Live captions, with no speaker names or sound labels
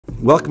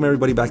Welcome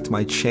everybody back to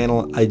my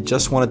channel. I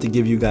just wanted to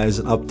give you guys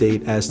an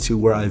update as to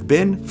where I've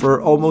been for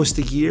almost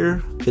a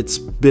year. It's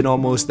been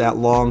almost that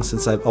long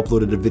since I've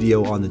uploaded a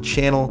video on the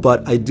channel,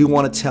 but I do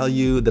want to tell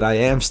you that I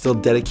am still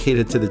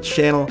dedicated to the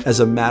channel.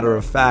 As a matter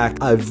of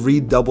fact, I've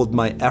redoubled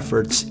my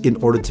efforts in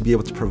order to be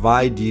able to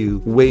provide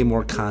you way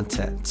more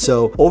content.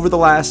 So over the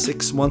last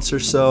 6 months or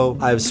so,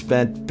 I've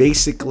spent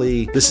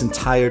basically this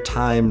entire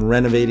time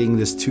renovating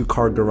this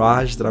 2-car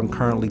garage that I'm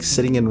currently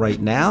sitting in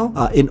right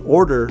now in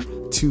order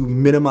to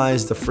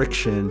minimize the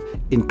friction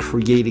in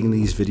creating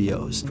these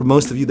videos. For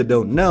most of you that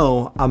don't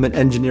know, I'm an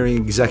engineering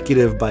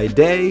executive by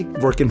day,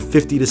 working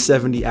 50 to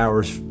 70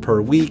 hours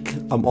per week.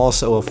 I'm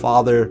also a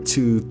father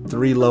to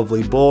 3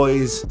 lovely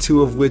boys,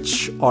 2 of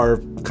which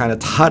are kind of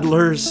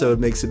toddlers, so it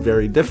makes it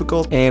very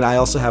difficult. And I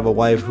also have a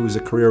wife who's a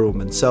career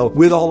woman. So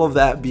with all of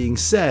that being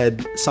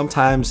said,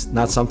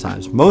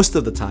 most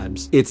of the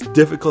times, it's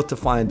difficult to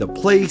find a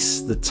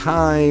place, the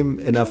time,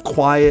 enough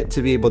quiet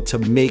to be able to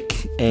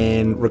make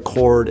and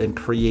record and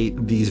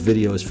create these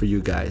videos for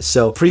you guys.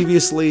 So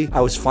previously,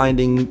 I was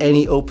finding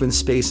any open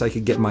space I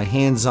could get my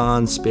hands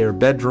on, spare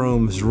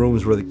bedrooms,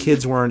 rooms where the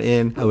kids weren't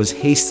in. I was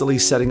hastily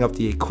setting up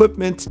the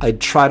equipment.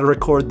 I'd try to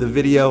record the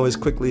video as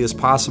quickly as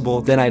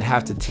possible. Then I'd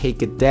have to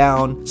take it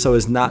down so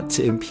as not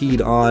to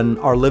impede on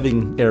our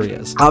living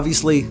areas.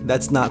 Obviously,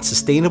 that's not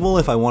sustainable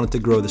if I wanted to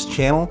grow this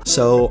channel.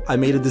 So I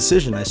made a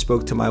decision. I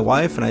spoke to my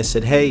wife and I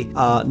said, hey,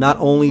 not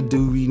only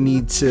do we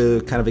need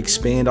to kind of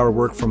expand our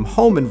work from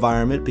home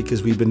environment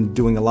because we've been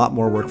doing a lot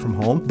more work from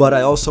home, but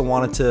I also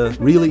wanted to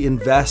really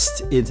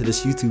invest into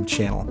this YouTube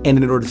channel. And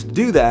in order to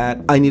do that,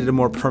 I needed a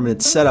more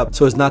permanent setup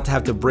so as not to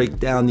have to break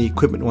down the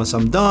equipment once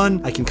I'm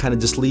done. I can kind of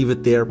just leave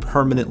it there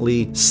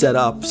permanently set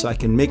up so I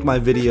can make my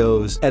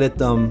videos, edit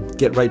them,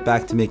 get right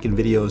back to making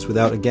videos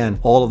without, again,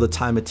 all of the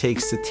time it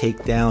takes to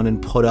take down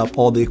and put up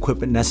all the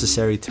equipment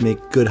necessary to make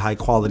good high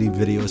quality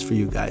videos for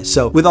you guys.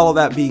 So with all of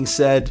that being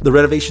said, the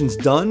renovation's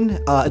done.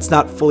 It's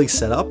not fully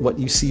set up. What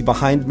you see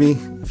behind me,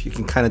 if you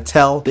can kind of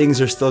tell, things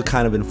are still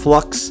kind of in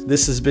flux.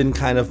 This has been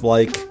kind of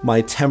like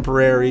my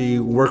temporary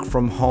work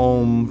from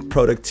home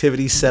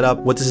productivity setup.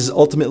 What this is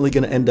ultimately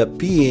going to end up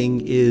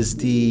being is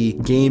the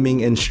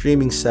gaming and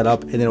streaming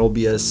setup, and there will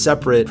be a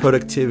separate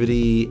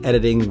productivity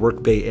editing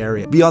work bay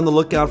area. Be on the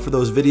lookout for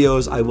those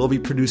videos. I will be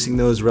producing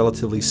those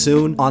relatively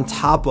soon, on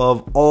top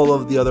of all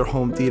of the other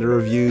home theater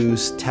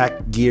reviews,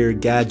 tech, gear,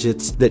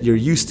 gadgets that you're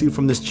used to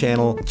from this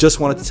channel. Just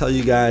wanted to tell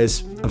you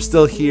guys, I'm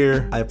still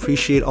here. I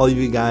appreciate all of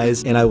you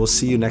guys, and I will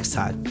see you next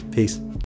time. Peace.